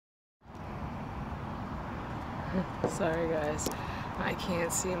Sorry guys, I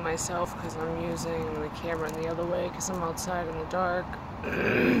can't see myself because I'm using the camera in the other way because I'm outside in the dark.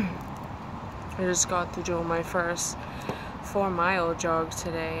 I just got through doing my first 4-mile jog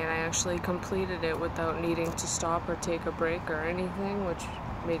today, and I actually completed it without needing to stop or take a break or anything, which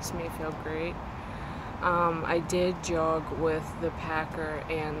makes me feel great. I did jog with the packer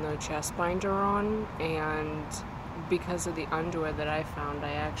and the chest binder on, and because of the underwear that I found,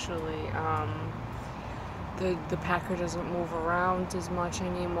 I actually the packer doesn't move around as much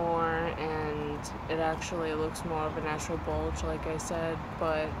anymore, and it actually looks more of a natural bulge, like I said.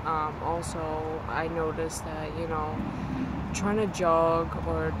 But also I noticed that, you know, trying to jog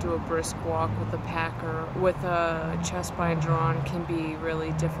or do a brisk walk with a packer with a chest binder on can be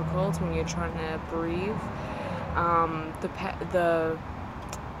really difficult when you're trying to breathe.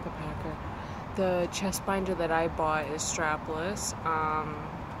 The chest binder that I bought is strapless.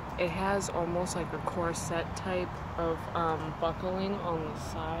 It has almost like a corset type of buckling on the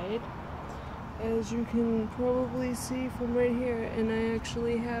side, as you can probably see from right here, and I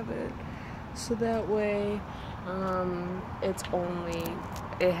actually have it so that way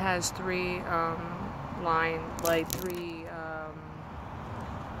it has three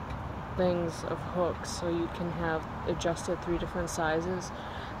things of hooks, so you can have adjusted 3 different sizes.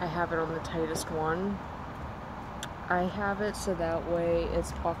 I have it on the tightest one. I have it so that way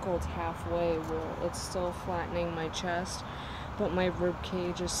it's buckled halfway where it's still flattening my chest, but my rib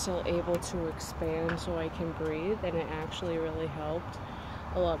cage is still able to expand so I can breathe, and it actually really helped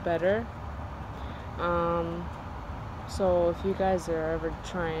a lot better. So if you guys are ever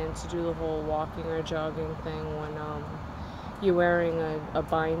trying to do the whole walking or jogging thing when you're wearing a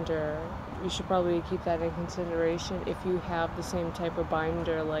binder, you should probably keep that in consideration. If you have the same type of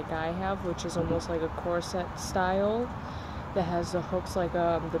binder like I have, which is almost like a corset style that has the hooks like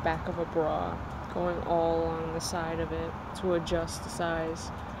the back of a bra going all along the side of it to adjust the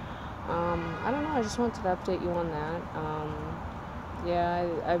size. I don't know, I just wanted to update you on that. Yeah,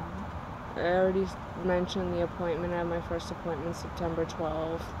 I already mentioned the appointment. I had my first appointment September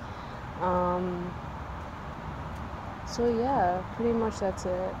 12th. So yeah, pretty much that's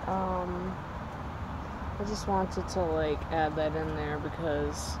it. I just wanted to add that in there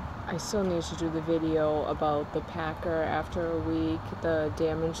because I still need to do the video about the packer after a week, the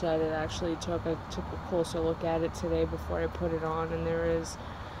damage that it actually took. I took a closer look at it today before I put it on, and there is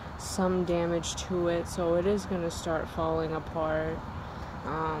some damage to it, so it is going to start falling apart.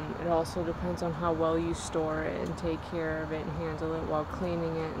 It also depends on how well you store it and take care of it and handle it while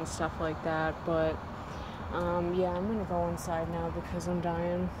cleaning it and stuff like that. But yeah, I'm gonna go inside now because I'm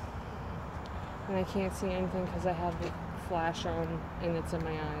dying and I can't see anything because I have the flash on and it's in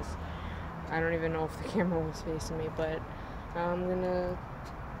my eyes. I don't even know if the camera was facing me, but I'm gonna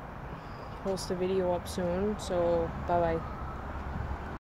post a video up soon, so bye bye.